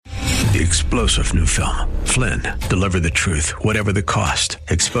the explosive new film, Flynn, Deliver the Truth, Whatever the Cost,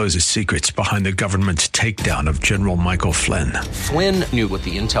 exposes secrets behind the government's takedown of General Michael Flynn. Flynn knew what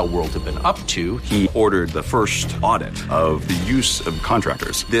the intel world had been up to. He ordered the first audit of the use of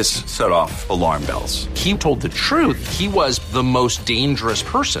contractors. This set off alarm bells. He told the truth. He was the most dangerous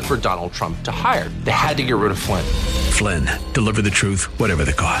person for Donald Trump to hire. They had to get rid of Flynn. Flynn, Deliver the Truth, Whatever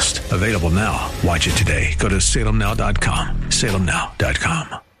the Cost. Available now. Watch it today. Go to salemnow.com.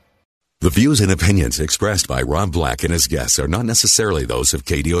 salemnow.com. The views and opinions expressed by Rob Black and his guests are not necessarily those of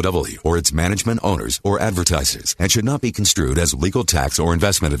KDOW or its management, owners, or advertisers and should not be construed as legal, tax, or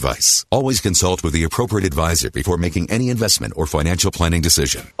investment advice. Always consult with the appropriate advisor before making any investment or financial planning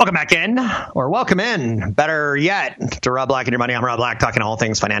decision. Welcome back in, or welcome in, better yet, to Rob Black and Your Money. I'm Rob Black, talking all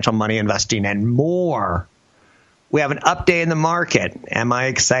things financial, money, investing, and more. We have an update in the market. Am I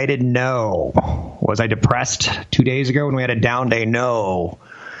excited? No. Was I depressed 2 days ago when we had a down day? No.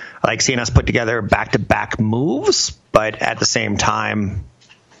 I like seeing us put together back-to-back moves, but at the same time,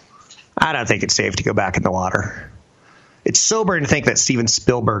 I don't think it's safe to go back in the water. It's sobering to think that Steven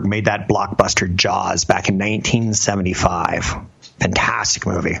Spielberg made that blockbuster Jaws back in 1975. Fantastic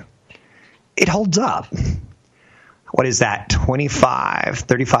movie. It holds up. What is that, 25,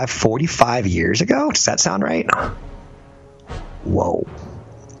 35, 45 years ago? Does that sound right? Whoa.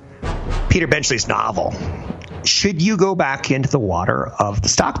 Peter Benchley's novel. Should you go back into the water of the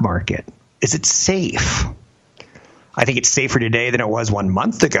stock market? Is it safe? I think it's safer today than it was 1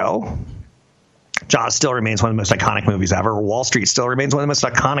 month ago. Jaws still remains one of the most iconic movies ever. Wall Street still remains one of the most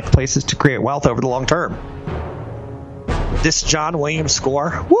iconic places to create wealth over the long term. This John Williams score,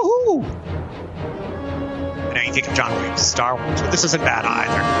 woohoo! I know you think of John Williams, Star Wars, but this isn't bad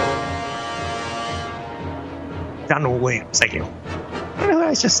either. John Williams, thank you. I don't know what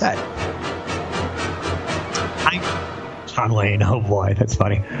I just said. John Wayne, oh boy, that's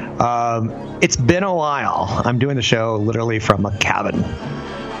funny. It's been a while. I'm doing the show literally from a cabin.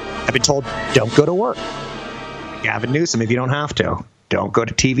 I've been told, don't go to work. Gavin Newsom, if you don't have to. Don't go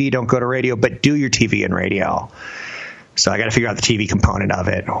to TV, don't go to radio, but do your TV and radio. So I got to figure out the TV component of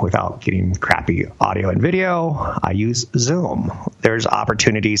it without getting crappy audio and video. I use Zoom. There's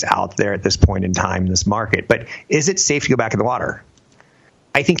opportunities out there at this point in time in this market. But is it safe to go back in the water?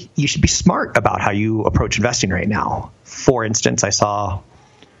 I think you should be smart about how you approach investing right now. For instance, I saw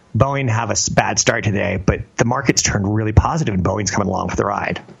Boeing have a bad start today, but the market's turned really positive and Boeing's coming along for the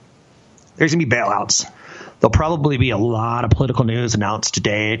ride. There's going to be bailouts. There'll probably be a lot of political news announced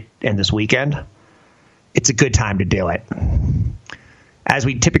today and this weekend. It's a good time to do it. As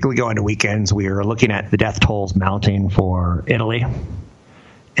we typically go into weekends, we are looking at the death tolls mounting for Italy.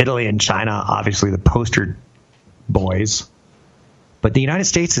 Italy and China, obviously the poster boys. But the United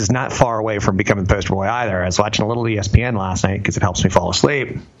States is not far away from becoming the poster boy either. I was watching a little ESPN last night because it helps me fall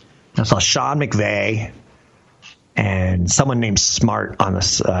asleep. I saw Sean McVay and someone named Smart on the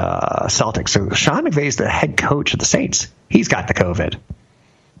Celtics. So Sean McVay is the head coach of the Saints. He's got the COVID.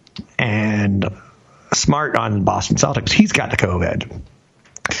 And Smart on Boston Celtics, he's got the COVID.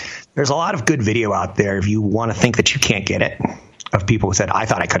 There's a lot of good video out there if you want to think that you can't get it, of people who said, I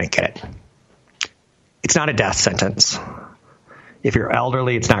thought I couldn't get it. It's not a death sentence. If you're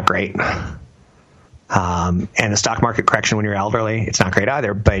elderly, it's not great. And the stock market correction when you're elderly, it's not great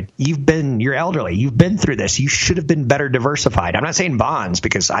either. But you're elderly. You've been through this. You should have been better diversified. I'm not saying bonds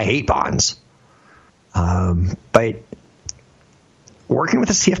because I hate bonds. But working with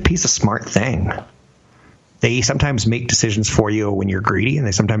a CFP is a smart thing. They sometimes make decisions for you when you're greedy, and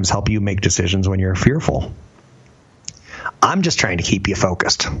they sometimes help you make decisions when you're fearful. I'm just trying to keep you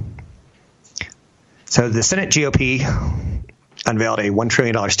focused. So the Senate GOP unveiled a $1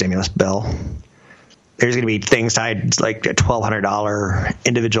 trillion stimulus bill. There's going to be things tied like a $1,200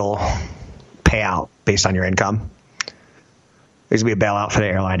 individual payout based on your income. There's going to be a bailout for the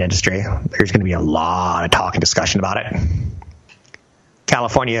airline industry. There's going to be a lot of talk and discussion about it.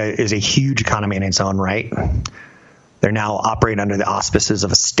 California is a huge economy in its own right. They're now operating under the auspices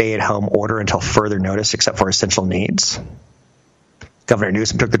of a stay-at-home order until further notice, except for essential needs. Governor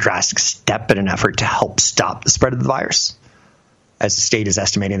Newsom took the drastic step in an effort to help stop the spread of the virus, as the state is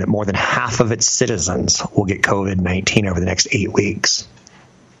estimating that more than half of its citizens will get COVID-19 over the next 8 weeks.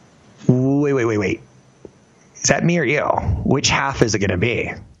 Wait. Is that me or you? Which half is it going to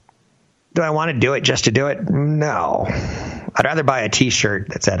be? Do I want to do it just to do it? No. I'd rather buy a T-shirt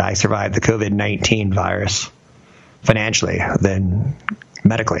that said, I survived the COVID-19 virus financially than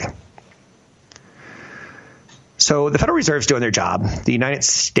medically. So the Federal Reserve's doing their job. The United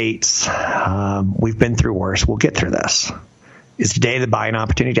States, we've been through worse. We'll get through this. Is today the buying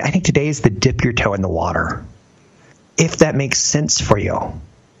opportunity? I think today is the dip your toe in the water. If that makes sense for you.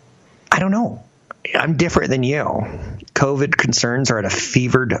 I don't know. I'm different than you. COVID concerns are at a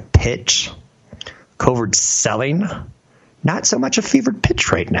fevered pitch. COVID selling, not so much a fevered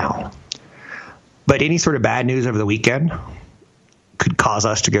pitch right now. But any sort of bad news over the weekend could cause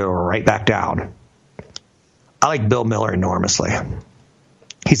us to go right back down. I like Bill Miller enormously.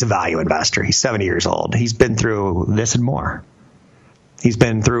 He's a value investor. He's 70 years old. He's been through this and more. He's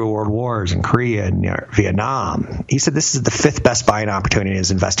been through world wars in Korea and Vietnam. He said this is the 5th best buying opportunity in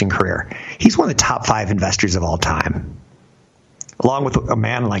his investing career. He's one of the top 5 investors of all time. Along with a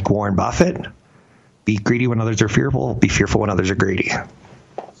man like Warren Buffett, be greedy when others are fearful, be fearful when others are greedy.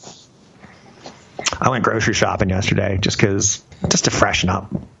 I went grocery shopping yesterday just to freshen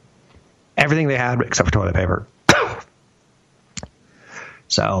up. Everything they had except for toilet paper.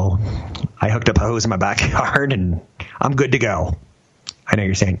 So I hooked up a hose in my backyard and I'm good to go. I know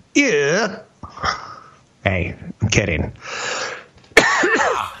you're saying, yeah. Hey, I'm kidding.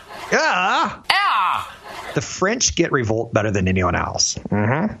 Yeah. The French get revolt better than anyone else.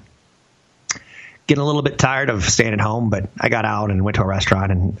 Mm-hmm. Getting a little bit tired of staying at home, but I got out and went to a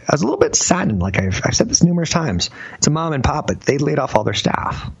restaurant, and I was a little bit saddened. Like I've said this numerous times. It's a mom and pop, but they laid off all their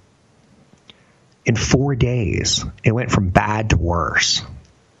staff. In 4 days, it went from bad to worse.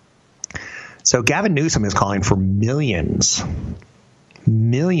 So Gavin Newsom is calling for millions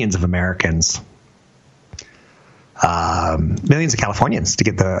of Americans, millions of Californians to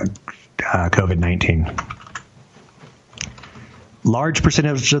get the COVID-19. Large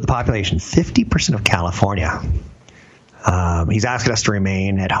percentage of the population, 50% of California. He's asking us to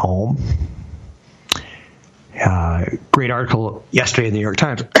remain at home. Great article yesterday in the New York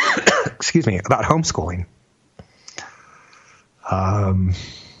Times, excuse me, about homeschooling.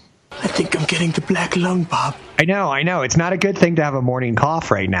 I think I'm getting the black lung, Bob. I know. It's not a good thing to have a morning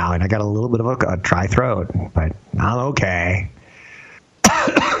cough right now, and I got a little bit of a dry throat, but I'm okay.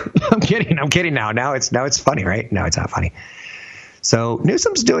 I'm kidding now. Now it's funny, right? No, it's not funny. So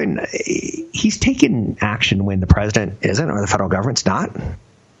Newsom's he's taking action when the president isn't or the federal government's not.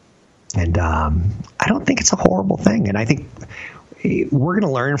 And I don't think it's a horrible thing. And I think we're going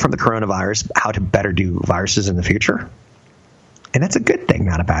to learn from the coronavirus how to better do viruses in the future. And that's a good thing,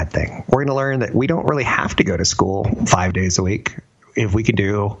 not a bad thing. We're going to learn that we don't really have to go to school 5 days a week if we can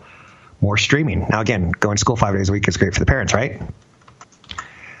do more streaming. Now, again, going to school 5 days a week is great for the parents, right?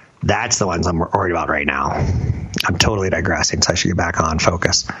 That's the ones I'm worried about right now. I'm totally digressing, so I should get back on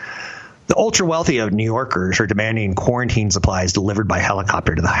focus. The ultra-wealthy of New Yorkers are demanding quarantine supplies delivered by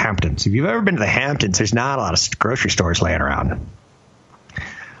helicopter to the Hamptons. If you've ever been to the Hamptons, there's not a lot of grocery stores laying around.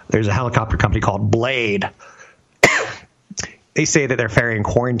 There's a helicopter company called Blade. They say that they're ferrying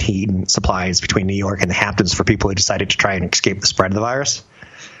quarantine supplies between New York and the Hamptons for people who decided to try and escape the spread of the virus.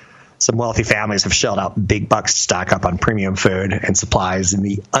 Some wealthy families have shelled out big bucks to stock up on premium food and supplies in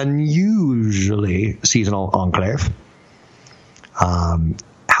the unusually seasonal enclave.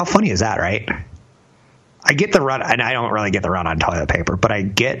 How funny is that, right? I get the run, and I don't really get the run on toilet paper, but I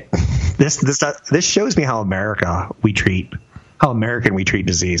get this. This shows me how American we treat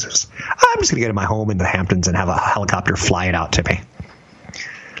diseases. I'm just going to go to my home in the Hamptons and have a helicopter fly it out to me.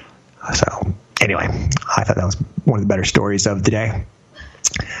 So anyway, I thought that was one of the better stories of the day.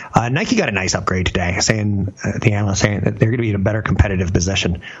 Nike got a nice upgrade today, the analyst saying that they're going to be in a better competitive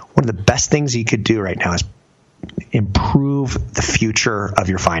position. One of the best things you could do right now is improve the future of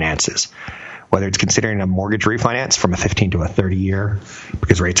your finances, whether it's considering a mortgage refinance from a 15 to a 30 year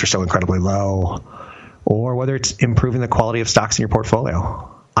because rates are so incredibly low, or whether it's improving the quality of stocks in your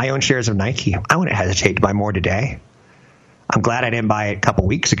portfolio. I own shares of Nike. I wouldn't hesitate to buy more today. I'm glad I didn't buy it a couple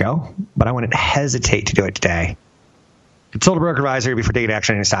weeks ago, but I wouldn't hesitate to do it today. Consult a broker advisor before taking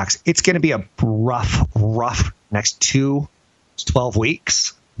action on any stocks. It's going to be a rough next 2 to 12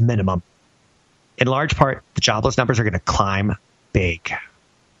 weeks minimum. In large part, the jobless numbers are going to climb big.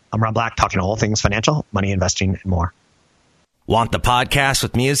 I'm Rob Black, talking all things financial, money, investing, and more. Want the podcast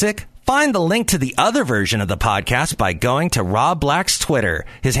with music? Find the link to the other version of the podcast by going to Rob Black's Twitter.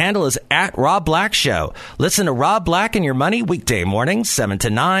 His handle is @RobBlackShow. Listen to Rob Black and Your Money weekday mornings, 7 to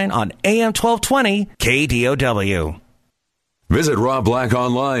 9 on AM 1220 KDOW. Visit Rob Black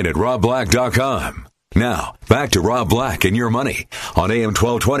online at robblack.com. Now, back to Rob Black and Your Money on AM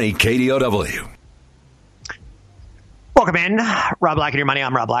 1220 KDOW. Welcome in. Rob Black and Your Money.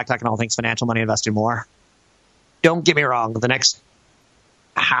 I'm Rob Black, talking all things financial, money, investing, more. Don't get me wrong. The next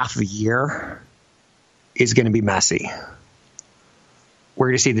half of the year is going to be messy. We're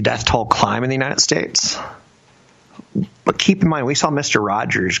going to see the death toll climb in the United States. But keep in mind, we saw Mr.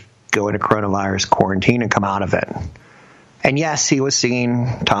 Rogers go into coronavirus quarantine and come out of it. And yes, he was singing,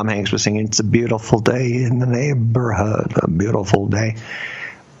 Tom Hanks was singing, "It's a beautiful day in the neighborhood, a beautiful day."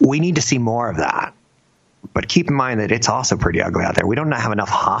 We need to see more of that. But keep in mind that it's also pretty ugly out there. We don't have enough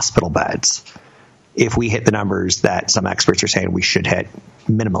hospital beds if we hit the numbers that some experts are saying we should hit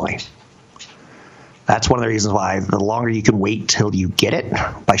minimally. That's one of the reasons why the longer you can wait till you get it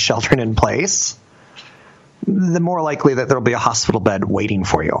by sheltering in place, the more likely that there'll be a hospital bed waiting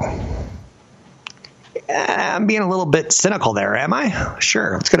for you. I'm being a little bit cynical there, am I?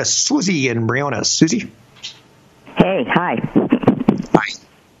 Sure. Let's go to Susie in Briones. Susie? Hey, hi. Hi.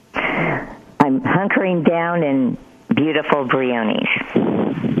 I'm hunkering down in beautiful Briones.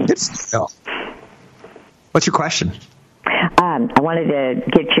 What's your question? I wanted to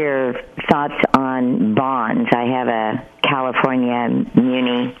get your thoughts on bonds. I have a California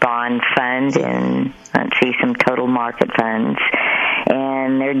muni bond fund and some total market funds.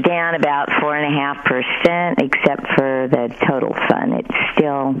 And they're down about 4.5%, except for the total fund. It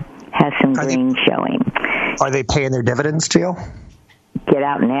still has some green showing. Are they paying their dividends to you? Get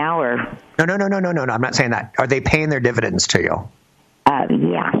out now, or? No. I'm not saying that. Are they paying their dividends to you?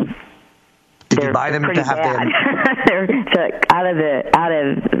 Yeah. Did you buy them to have them? So out of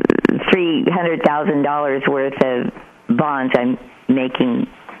 $300,000 worth of bonds, I'm making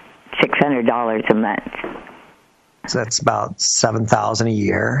 $600 a month. So that's about $7,000 a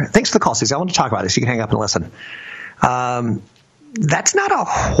year. Thanks for the call, Susie. I want to talk about this. You can hang up and listen. That's not a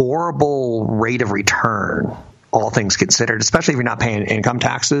horrible rate of return, all things considered, especially if you're not paying income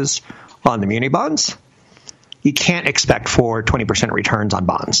taxes on the muni bonds. You can't expect 20% returns on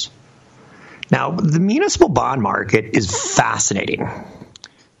bonds. Now, the municipal bond market is fascinating.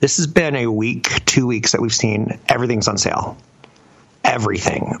 This has been a week, 2 weeks that we've seen everything's on sale.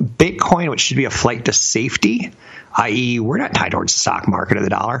 Everything. Bitcoin, which should be a flight to safety, i.e. we're not tied towards the stock market of the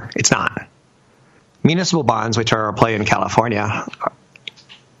dollar. It's not. Municipal bonds, which are a play in California,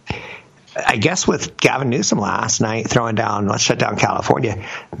 I guess with Gavin Newsom last night throwing down, let's shut down California,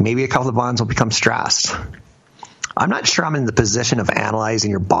 maybe a couple of bonds will become stressed. I'm not sure I'm in the position of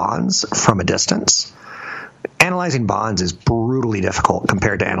analyzing your bonds from a distance. Analyzing bonds is brutally difficult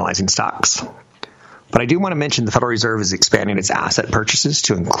compared to analyzing stocks. But I do want to mention the Federal Reserve is expanding its asset purchases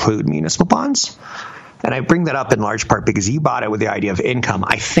to include municipal bonds. And I bring that up in large part because you bought it with the idea of income.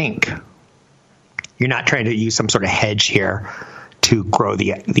 I think you're not trying to use some sort of hedge here to grow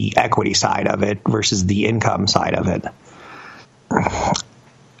the equity side of it versus the income side of it.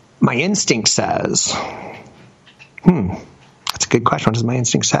 My instinct says, that's a good question. What does my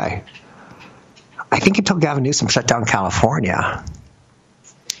instinct say? I think until Gavin Newsom shut down California,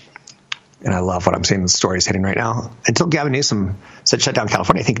 and I love what I'm seeing, the stories hitting right now, until Gavin Newsom said shut down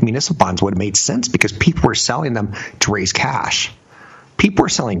California, I think municipal bonds would have made sense because people were selling them to raise cash. People were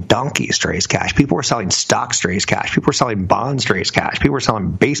selling donkeys to raise cash. People were selling stocks to raise cash. People were selling bonds to raise cash. People were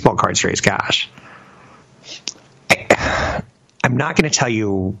selling baseball cards to raise cash. I'm not going to tell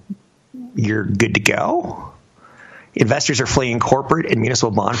you you're good to go. Investors are fleeing corporate and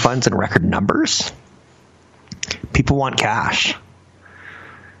municipal bond funds in record numbers. People want cash.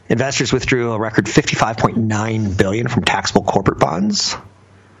 Investors withdrew a record $55.9 billion from taxable corporate bonds.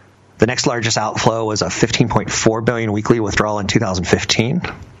 The next largest outflow was a $15.4 billion weekly withdrawal in 2015.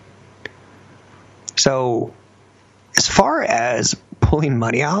 So as far as pulling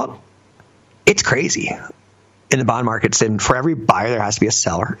money out, it's crazy in the bond markets. And for every buyer, there has to be a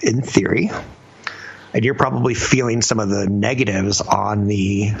seller, in theory. And you're probably feeling some of the negatives on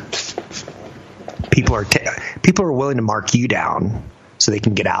the people are willing to mark you down so they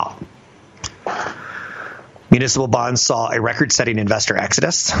can get out. Municipal bonds saw a record-setting investor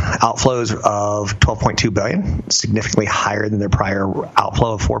exodus, outflows of $12.2 billion, significantly higher than their prior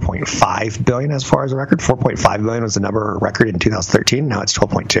outflow of $4.5 billion as far as a record. $4.5 billion was the number record in 2013. Now it's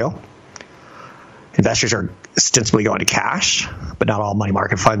 $12.2. Investors are ostensibly going to cash, but not all money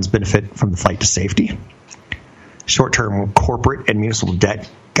market funds benefit from the flight to safety. Short-term corporate and municipal debt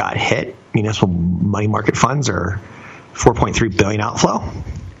got hit. Municipal money market funds are $4.3 billion outflow.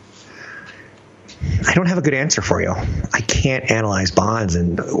 I don't have a good answer for you. I can't analyze bonds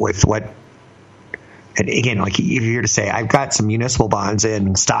and with what. And again, like if you're to say, I've got some municipal bonds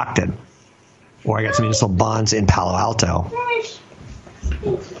in Stockton, or I got some municipal bonds in Palo Alto.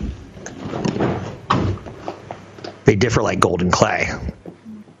 They differ like gold and clay.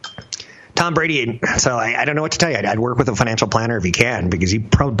 Tom Brady, so I don't know what to tell you. I'd work with a financial planner if you can, because you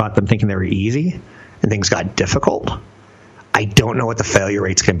probably bought them thinking they were easy and things got difficult. I don't know what the failure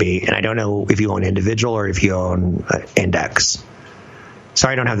rates can be, and I don't know if you own individual or if you own index.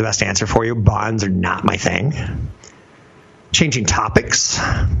 Sorry, I don't have the best answer for you. Bonds are not my thing. Changing topics.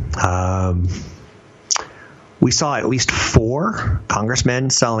 We saw at least 4 congressmen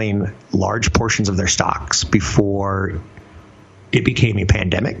selling large portions of their stocks before it became a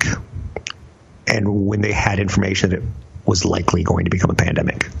pandemic. And when they had information that it was likely going to become a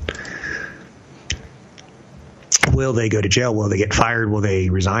pandemic. Will they go to jail? Will they get fired? Will they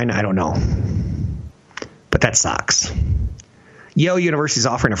resign? I don't know. But that sucks. Yale University is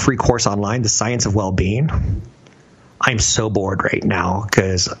offering a free course online, The Science of Well-Being. I'm so bored right now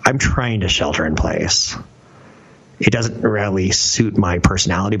because I'm trying to shelter in place. It doesn't really suit my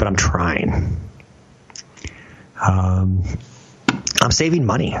personality, but I'm trying. I'm saving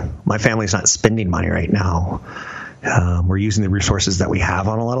money. My family's not spending money right now. We're using the resources that we have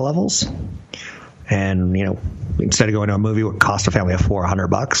on a lot of levels. And, you know, instead of going to a movie what cost a family of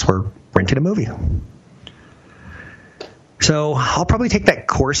 $400, we're renting a movie. So I'll probably take that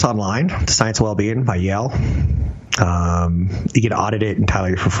course online, The Science of Wellbeing by Yale. You can audit it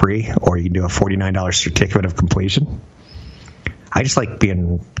entirely for free, or you can do a $49 certificate of completion. I just like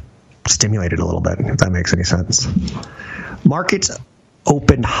being stimulated a little bit, if that makes any sense. Markets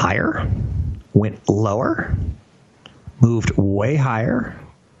opened higher, went lower, moved way higher.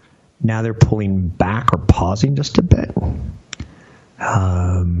 Now they're pulling back or pausing just a bit.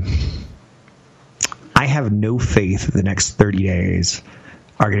 I have no faith that the next 30 days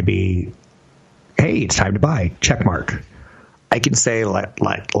are going to be, hey, it's time to buy, check mark. I can say like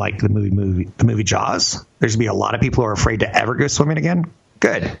the movie Jaws, there's going to be a lot of people who are afraid to ever go swimming again.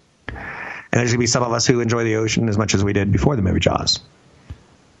 Good. And there's going to be some of us who enjoy the ocean as much as we did before the movie Jaws.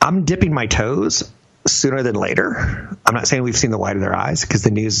 I'm dipping my toes sooner than later. I'm not saying we've seen the white of their eyes because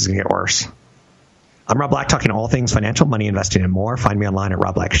the news is going to get worse. I'm Rob Black, talking all things financial, money, investing, and more. Find me online at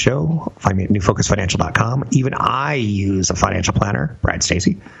Rob Black Show. Find me at newfocusfinancial.com. Even I use a financial planner, Brad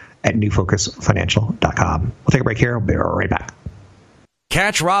Stacy, at newfocusfinancial.com. We'll take a break here. We'll be right back.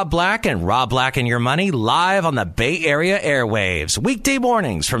 Catch Rob Black and Rob Black and Your Money live on the Bay Area airwaves, weekday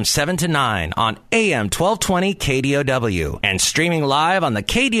mornings from 7 to 9 on AM 1220 KDOW and streaming live on the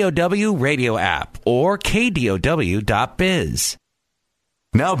KDOW radio app or KDOW.biz.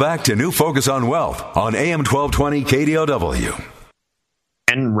 Now back to New Focus on Wealth on AM 1220 KDOW.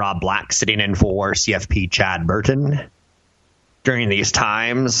 And Rob Black sitting in for CFP Chad Burton. During these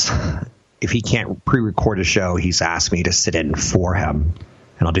times, if he can't pre-record a show, he's asked me to sit in for him.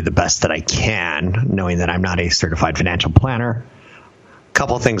 And I'll do the best that I can, knowing that I'm not a certified financial planner. A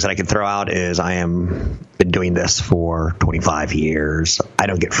couple of things that I can throw out is I am been doing this for 25 years. I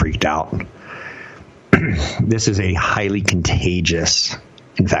don't get freaked out. This is a highly contagious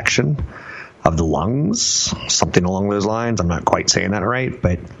infection of the lungs, something along those lines. I'm not quite saying that right,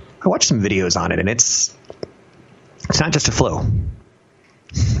 but I watched some videos on it, and it's not just a flu.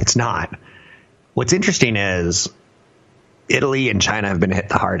 It's not. What's interesting is Italy and China have been hit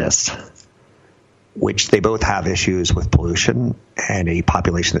the hardest, which they both have issues with pollution and a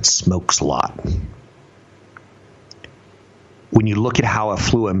population that smokes a lot. When you look at how a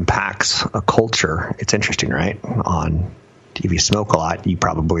flu impacts a culture, it's interesting, right? If you smoke a lot, you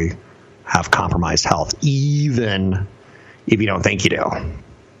probably have compromised health, even if you don't think you do.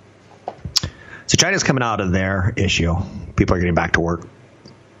 So China's coming out of their issue. People are getting back to work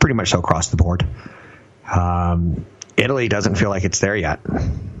pretty much so across the board. Italy doesn't feel like it's there yet,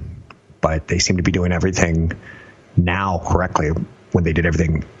 but they seem to be doing everything now correctly when they did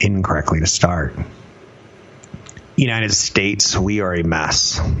everything incorrectly to start. United States, we are a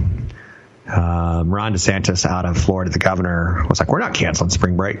mess. Ron DeSantis out of Florida, the governor, was like, we're not canceling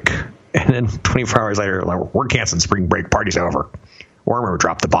spring break. And then 24 hours later, like, we're canceling spring break. Party's over. Wormer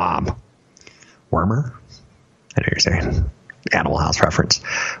dropped the bomb. Wormer? I know you're saying Animal House reference,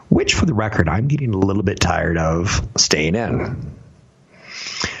 which, for the record, I'm getting a little bit tired of staying in.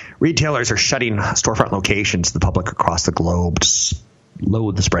 Retailers are shutting storefront locations to the public across the globe to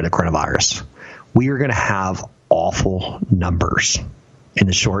slow the spread of coronavirus. We are going to have awful numbers in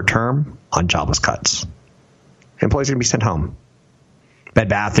the short term on jobless cuts. Employees are going to be sent home. Bed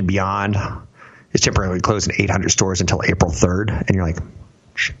Bath & Beyond is temporarily closing 800 stores until April 3rd. And you're like,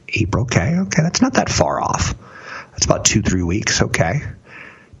 April? Okay, that's not that far off. That's about 2-3 weeks. Okay.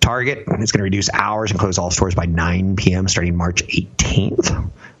 Target is going to reduce hours and close all stores by 9 p.m. starting March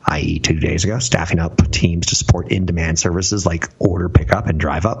 18th, i.e. 2 days ago, staffing up teams to support in-demand services like order pickup and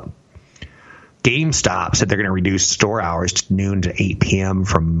drive up. GameStop said they're going to reduce store hours to noon to 8 p.m.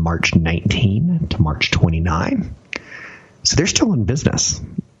 from March 19 to March 29. So they're still in business.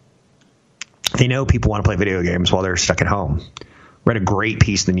 They know people want to play video games while they're stuck at home. Read a great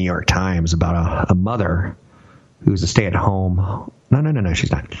piece in the New York Times about a mother who's a stay-at-home. No,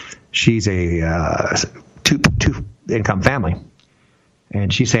 she's not. She's a two-income family.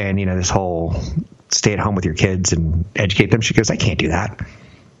 And she's saying, this whole stay-at-home with your kids and educate them. She goes, I can't do that.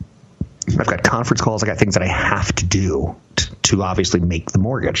 I've got conference calls. I got things that I have to do to obviously make the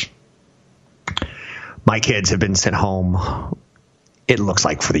mortgage. My kids have been sent home, it looks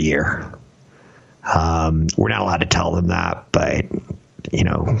like, for the year. We're not allowed to tell them that, but,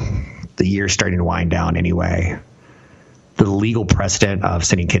 the year's starting to wind down anyway. The legal precedent of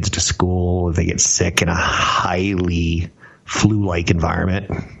sending kids to school if they get sick in a highly flu-like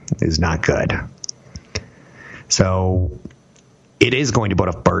environment is not good. So it is going to put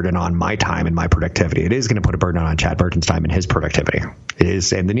a burden on my time and my productivity. It is going to put a burden on Chad Burton's time and his productivity. It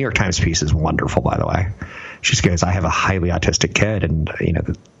is, and the New York Times piece is wonderful, by the way. She goes, I have a highly autistic kid,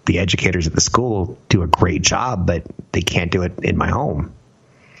 and the educators at the school do a great job, but they can't do it in my home.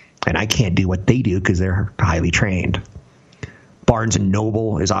 And I can't do what they do because they're highly trained. Barnes &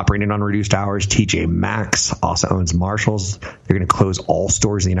 Noble is operating on reduced hours. TJ Maxx also owns Marshalls. They're going to close all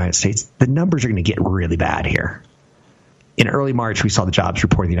stores in the United States. The numbers are going to get really bad here. In early March, we saw the jobs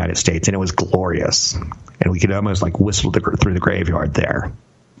report in the United States, and it was glorious. And we could almost whistle through the graveyard there.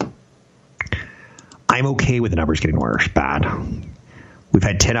 I'm okay with the numbers getting worse, bad. We've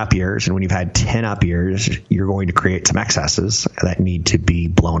had 10 up years, and when you've had 10 up years, you're going to create some excesses that need to be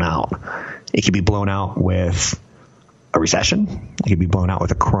blown out. It can be blown out with a recession. It can be blown out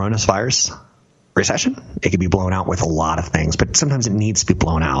with a coronavirus recession. It can be blown out with a lot of things, but sometimes it needs to be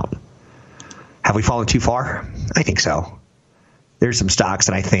blown out. Have we fallen too far? I think so. There's some stocks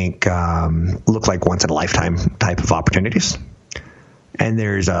that I think look like once-in-a-lifetime type of opportunities. And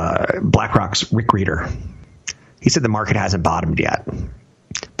there's BlackRock's Rick Rieder. He said the market hasn't bottomed yet,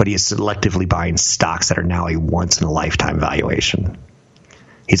 but he is selectively buying stocks that are now a once-in-a-lifetime valuation.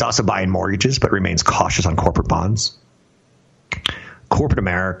 He's also buying mortgages, but remains cautious on corporate bonds. Corporate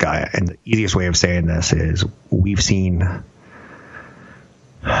America, and the easiest way of saying this is we've seen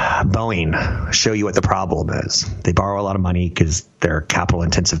Boeing show you what the problem is. They borrow a lot of money because they're a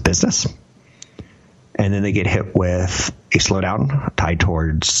capital-intensive business. And then they get hit with a slowdown tied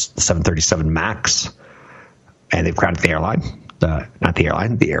towards the 737 MAX. And they've grounded the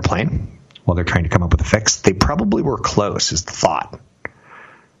airplane, while they're trying to come up with a fix. They probably were close, is the thought.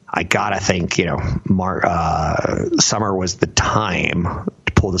 I gotta think, summer was the time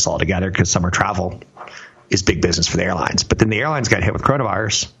to pull this all together because summer travel is big business for the airlines. But then the airlines got hit with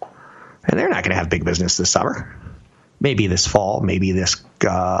coronavirus, and they're not going to have big business this summer. Maybe this fall, maybe this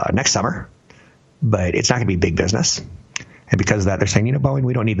next summer, but it's not going to be big business. And because of that, they're saying, Boeing,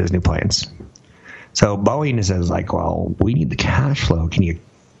 we don't need those new planes. So Boeing says, well, we need the cash flow. Can you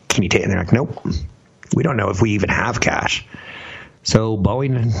take it? And they're like, nope, we don't know if we even have cash. So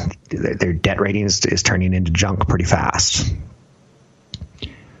Boeing, their debt rating is turning into junk pretty fast.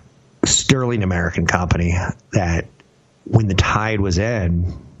 Sterling American company that when the tide was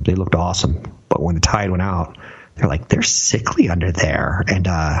in, they looked awesome. But when the tide went out, they're sickly under there, and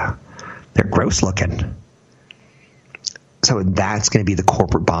they're gross looking. So that's going to be the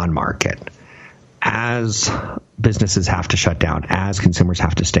corporate bond market. As businesses have to shut down, as consumers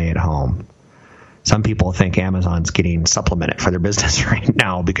have to stay at home, some people think Amazon's getting supplemented for their business right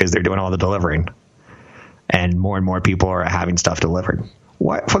now because they're doing all the delivering. And more people are having stuff delivered.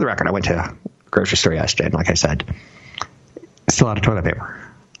 For the record, I went to a grocery store yesterday, and like I said, still out of toilet paper.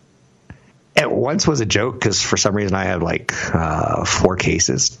 It once was a joke because for some reason I have 4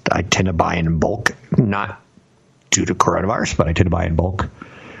 cases. I tend to buy in bulk, not due to coronavirus, but I tend to buy in bulk.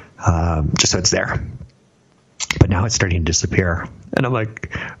 Just so it's there. But now it's starting to disappear. And I'm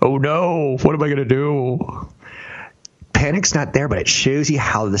like, oh no, what am I going to do? Panic's not there, but it shows you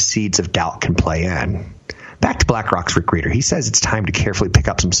how the seeds of doubt can play in. Back to BlackRock's Rick Rieder. He says it's time to carefully pick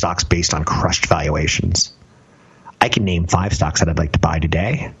up some stocks based on crushed valuations. I can name 5 stocks that I'd like to buy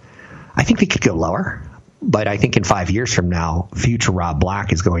today. I think they could go lower, but I think in 5 years from now, future Rob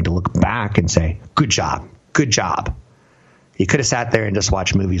Black is going to look back and say, good job. You could have sat there and just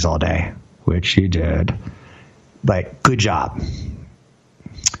watched movies all day, which you did, but good job.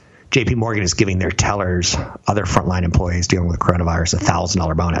 JP Morgan is giving their tellers, other frontline employees dealing with coronavirus, a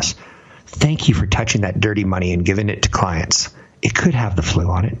 $1,000 bonus. Thank you for touching that dirty money and giving it to clients. It could have the flu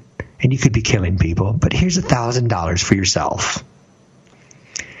on it, and you could be killing people, but here's $1,000 for yourself.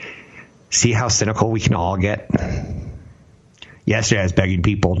 See how cynical we can all get? Yesterday, I was begging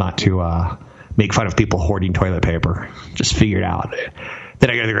people not to make fun of people hoarding toilet paper. Just figure it out. Then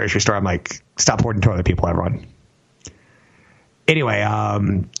I go to the grocery store. I'm like, stop hoarding toilet paper, everyone. Anyway,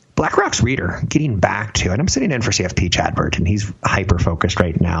 BlackRock's Rieder, getting back to, and I'm sitting in for CFP Chad Burton. He's hyper-focused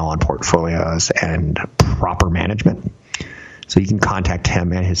right now on portfolios and proper management. So you can contact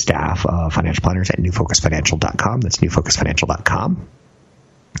him and his staff of financial planners at newfocusfinancial.com. That's newfocusfinancial.com.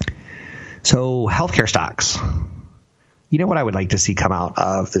 So healthcare stocks. You know what I would like to see come out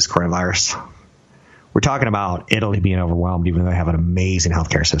of this coronavirus? We're talking about Italy being overwhelmed, even though they have an amazing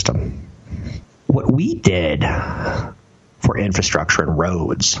healthcare system. What we did for infrastructure and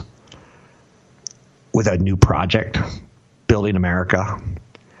roads with a new project, Building America,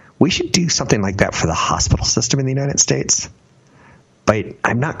 we should do something like that for the hospital system in the United States. But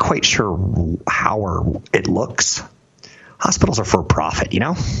I'm not quite sure how it looks. Hospitals are for profit,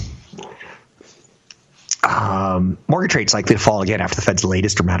 Mortgage rates likely to fall again after the Fed's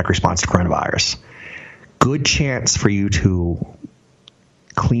latest dramatic response to coronavirus. Good chance for you to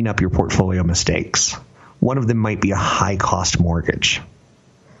clean up your portfolio mistakes. One of them might be a high-cost mortgage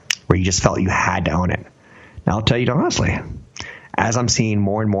where you just felt you had to own it. Now, I'll tell you honestly, as I'm seeing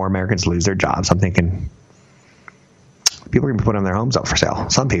more and more Americans lose their jobs, I'm thinking people are going to be putting their homes up for sale.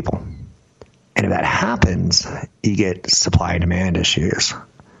 Some people. And if that happens, you get supply and demand issues.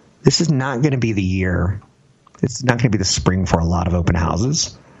 This is not going to be the year. It's not going to be the spring for a lot of open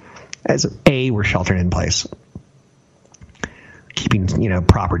houses. As we're sheltering in place, keeping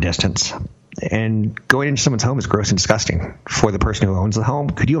proper distance, and going into someone's home is gross and disgusting for the person who owns the home.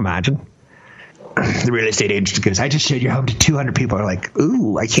 Could you imagine? The real estate agent goes, "I just showed your home to 200 people." Are like,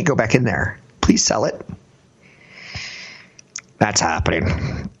 "Ooh, I can't go back in there. Please sell it." That's happening.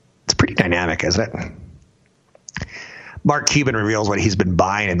 It's pretty dynamic, isn't it? Mark Cuban reveals what he's been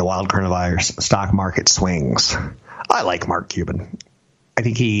buying in the wild coronavirus stock market swings. I like Mark Cuban. I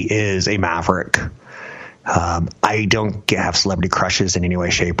think he is a maverick. I don't have celebrity crushes in any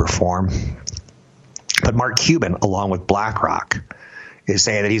way, shape, or form. But Mark Cuban, along with BlackRock, is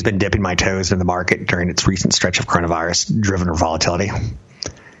saying that he's been dipping my toes in the market during its recent stretch of coronavirus-driven volatility.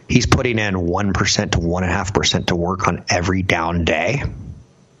 He's putting in 1% to 1.5% to work on every down day.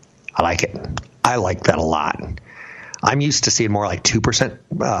 I like it. I like that a lot. I'm used to seeing more like 2%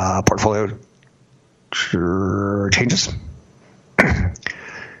 portfolio changes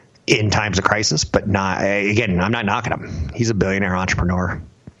in times of crisis, but not, again, I'm not knocking him. He's a billionaire entrepreneur.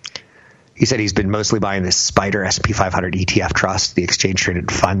 He said he's been mostly buying this SPDR S&P 500 ETF trust, the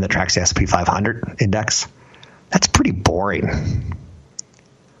exchange-traded fund that tracks the S&P 500 index. That's pretty boring,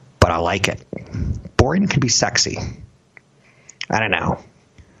 but I like it. Boring can be sexy. I don't know.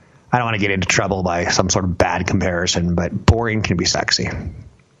 I don't want to get into trouble by some sort of bad comparison, but boring can be sexy.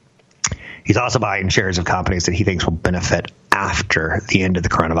 He's also buying shares of companies that he thinks will benefit after the end of the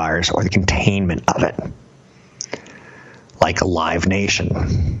coronavirus or the containment of it, like Live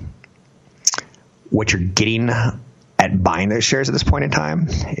Nation. What you're getting at buying those shares at this point in time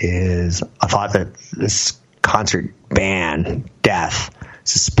is a thought that this concert ban, death,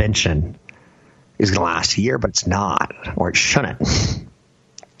 suspension is going to last a year, but it's not, or it shouldn't.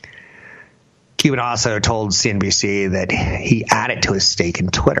 Cuban also told CNBC that he added to his stake in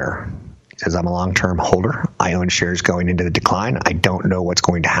Twitter. He says, "I'm a long-term holder. I own shares going into the decline. I don't know what's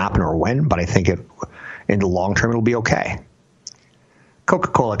going to happen or when, but I think in the long term it'll be okay."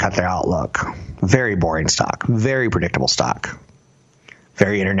 Coca-Cola cut their outlook. Very boring stock. Very predictable stock.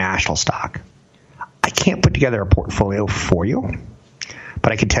 Very international stock. I can't put together a portfolio for you,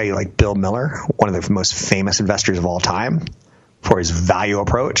 but I can tell you, like Bill Miller, one of the most famous investors of all time, for his value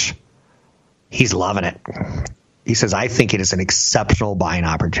approach, he's loving it. He says, "I think it is an exceptional buying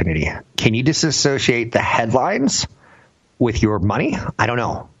opportunity." Can you disassociate the headlines with your money? I don't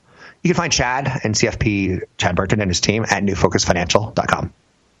know. You can find Chad and CFP, Chad Burton and his team at newfocusfinancial.com.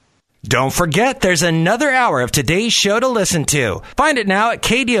 Don't forget, there's another hour of today's show to listen to. Find it now at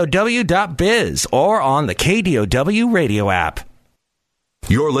KDOW.biz or on the KDOW radio app.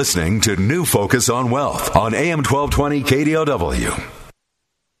 You're listening to New Focus on Wealth on AM 1220 KDOW.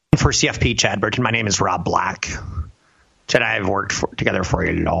 For CFP, Chad Burton, my name is Rob Black. Chad and I have worked together for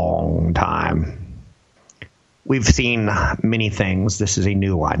a long time. We've seen many things. This is a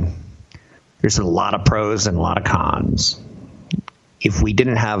new one. There's a lot of pros and a lot of cons. If we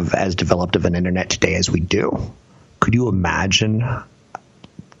didn't have as developed of an internet today as we do, could you imagine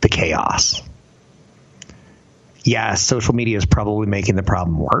the chaos? Yeah, social media is probably making the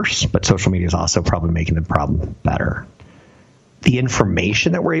problem worse, but social media is also probably making the problem better. The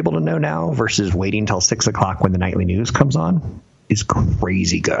information that we're able to know now versus waiting until 6 o'clock when the nightly news comes on is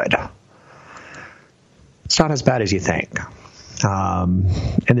crazy good. It's not as bad as you think. And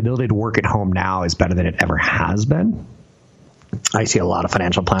the ability to work at home now is better than it ever has been. I see a lot of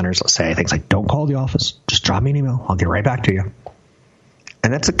financial planners say things like, "Don't call the office. Just drop me an email. I'll get right back to you."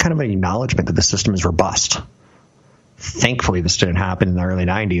 And that's a kind of an acknowledgement that the system is robust. Thankfully, this didn't happen in the early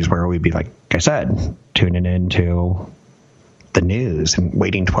 90s where we'd be, like I said, tuning into the news and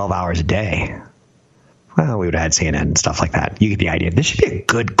waiting 12 hours a day. Well, we would have had CNN and stuff like that. You get the idea. This should be a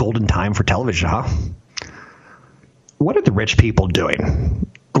good golden time for television, huh? What are the rich people doing?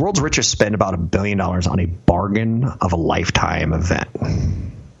 The world's richest spend about $1 billion on a bargain of a lifetime event.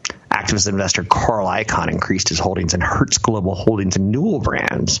 Activist investor Carl Icahn increased his holdings in Hertz Global Holdings and Newell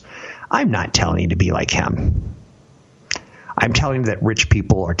Brands. I'm not telling you to be like him. I'm telling you that rich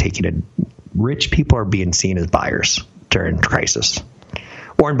people are being seen as buyers during crisis.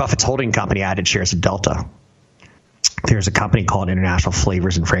 Warren Buffett's holding company added shares of Delta. There's a company called International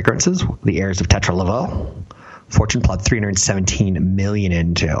Flavors and Fragrances, the heirs of Tetra Laval. Fortune plowed $317 million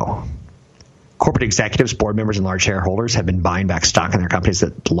into. Corporate executives, board members, and large shareholders have been buying back stock in their companies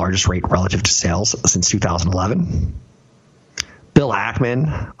at the largest rate relative to sales since 2011. Bill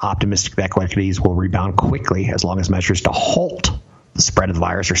Ackman, optimistic that equities will rebound quickly as long as measures to halt the spread of the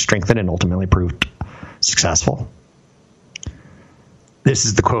virus are strengthened and ultimately proved successful. This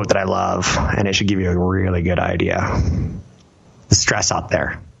is the quote that I love, and it should give you a really good idea. The stress out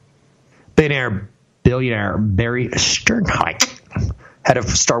there. Billionaire Barry Sternheim, head of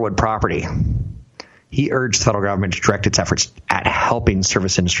Starwood Property, he urged the federal government to direct its efforts at helping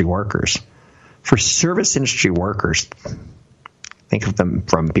service industry workers. For service industry workers, think of them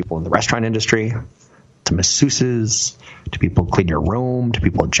from people in the restaurant industry, to masseuses, to people who clean your room, to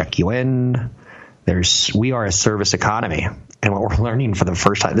people who check you in. We are a service economy. And what we're learning for the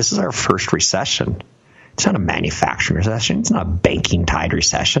first time, this is our first recession. It's not a manufacturing recession. It's not a banking-tied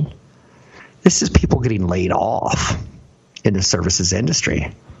recession. This is people getting laid off in the services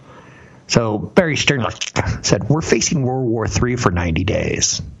industry. So Barry Sternheim said, we're facing World War III for 90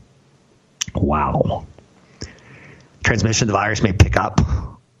 days. Wow. Transmission of the virus may pick up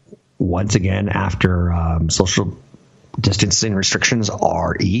once again after social distancing restrictions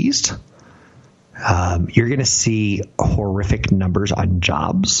are eased. You're going to see horrific numbers on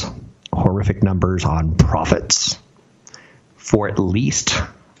jobs, horrific numbers on profits for at least,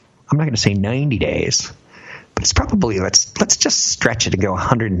 I'm not going to say 90 days, but it's probably, let's just stretch it and go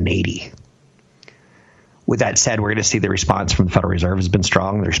 180. With that said, we're going to see the response from the Federal Reserve has been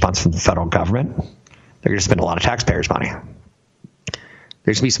strong. The response from the federal government, they're going to spend a lot of taxpayers' money.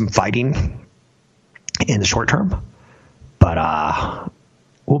 There's going to be some fighting in the short term, but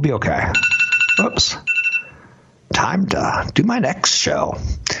we'll be okay. Oops. Time to do my next show.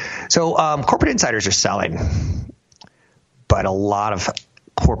 So corporate insiders are selling, but a lot of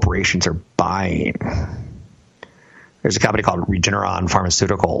corporations are buying. There's a company called Regeneron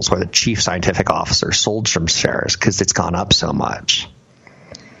Pharmaceuticals where the chief scientific officer sold some shares because it's gone up so much.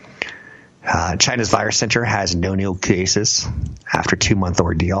 China's virus center has no new cases after a 2-month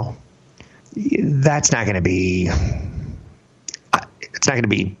ordeal. That's not going to be... It's not going to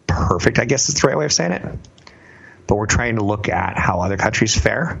be perfect, I guess is the right way of saying it. But we're trying to look at how other countries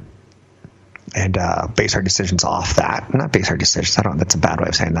fare and base our decisions off that. Not base our decisions. That's a bad way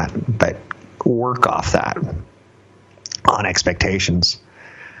of saying that. But work off that on expectations.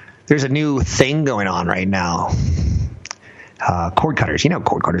 There's a new thing going on right now. Cord cutters. You know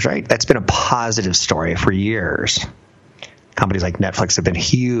cord cutters, right? That's been a positive story for years. Companies like Netflix have been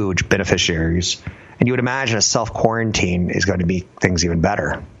huge beneficiaries. And you would imagine a self-quarantine is going to make things even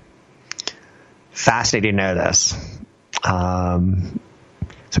better. Fascinating to know this.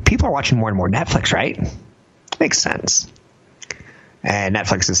 So people are watching more and more Netflix, right? Makes sense. And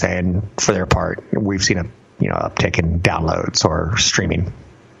Netflix is saying, for their part, we've seen a uptick in downloads or streaming.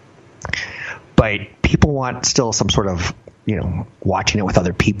 But people want still some sort of, watching it with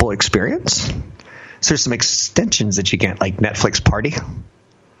other people experience. So there's some extensions that you get, like Netflix Party.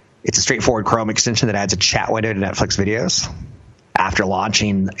 It's a straightforward Chrome extension that adds a chat window to Netflix videos. After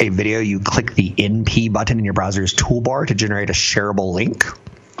launching a video, you click the NP button in your browser's toolbar to generate a shareable link.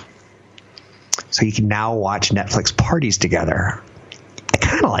 So you can now watch Netflix parties together. I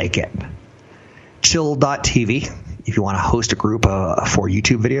kind of like it. Chill.tv, if you want to host a group for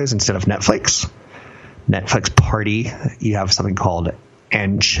YouTube videos instead of Netflix. Netflix Party, you have something called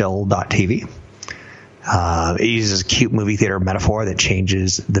nchill.tv. It uses a cute movie theater metaphor that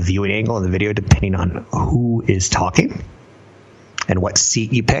changes the viewing angle in the video depending on who is talking and what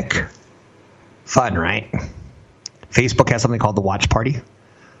seat you pick. Fun, right? Facebook has something called the Watch Party.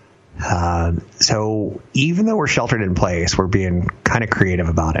 So even though we're sheltered in place, we're being kind of creative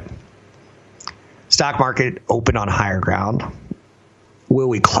about it. Stock market opened on higher ground. Will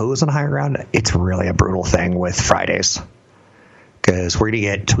we close on higher ground? It's really a brutal thing with Fridays because we're going to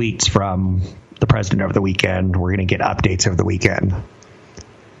get tweets from the president over the weekend. We're going to get updates over the weekend.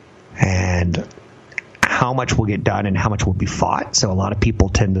 And how much will get done and how much will be fought. So a lot of people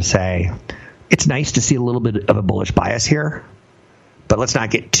tend to say, it's nice to see a little bit of a bullish bias here, but let's not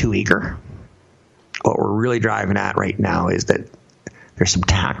get too eager. What we're really driving at right now is that there's some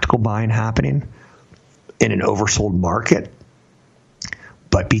tactical buying happening in an oversold market.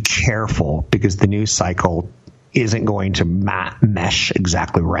 but be careful because the news cycle isn't going to mesh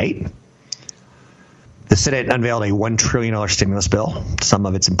exactly right. The Senate unveiled a $1 trillion stimulus bill. Some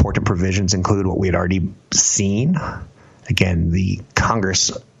of its important provisions include what we had already seen. Again, the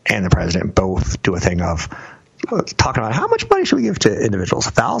Congress and the president both do a thing of talking about how much money should we give to individuals,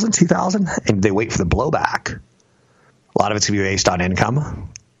 $1,000, $2,000, and they wait for the blowback. A lot of it's going to be based on income,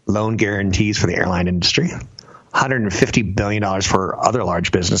 loan guarantees for the airline industry, $150 billion for other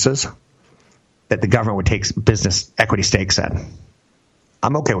large businesses that the government would take business equity stakes in.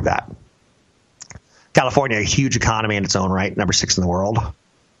 I'm okay with that. California, a huge economy in its own right, number 6 in the world,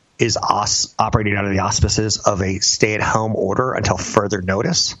 is operating under the auspices of a stay-at-home order until further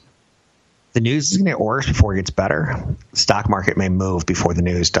notice. The news is going to get worse before it gets better. The stock market may move before the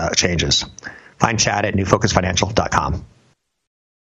news changes. Find Chad at newfocusfinancial.com.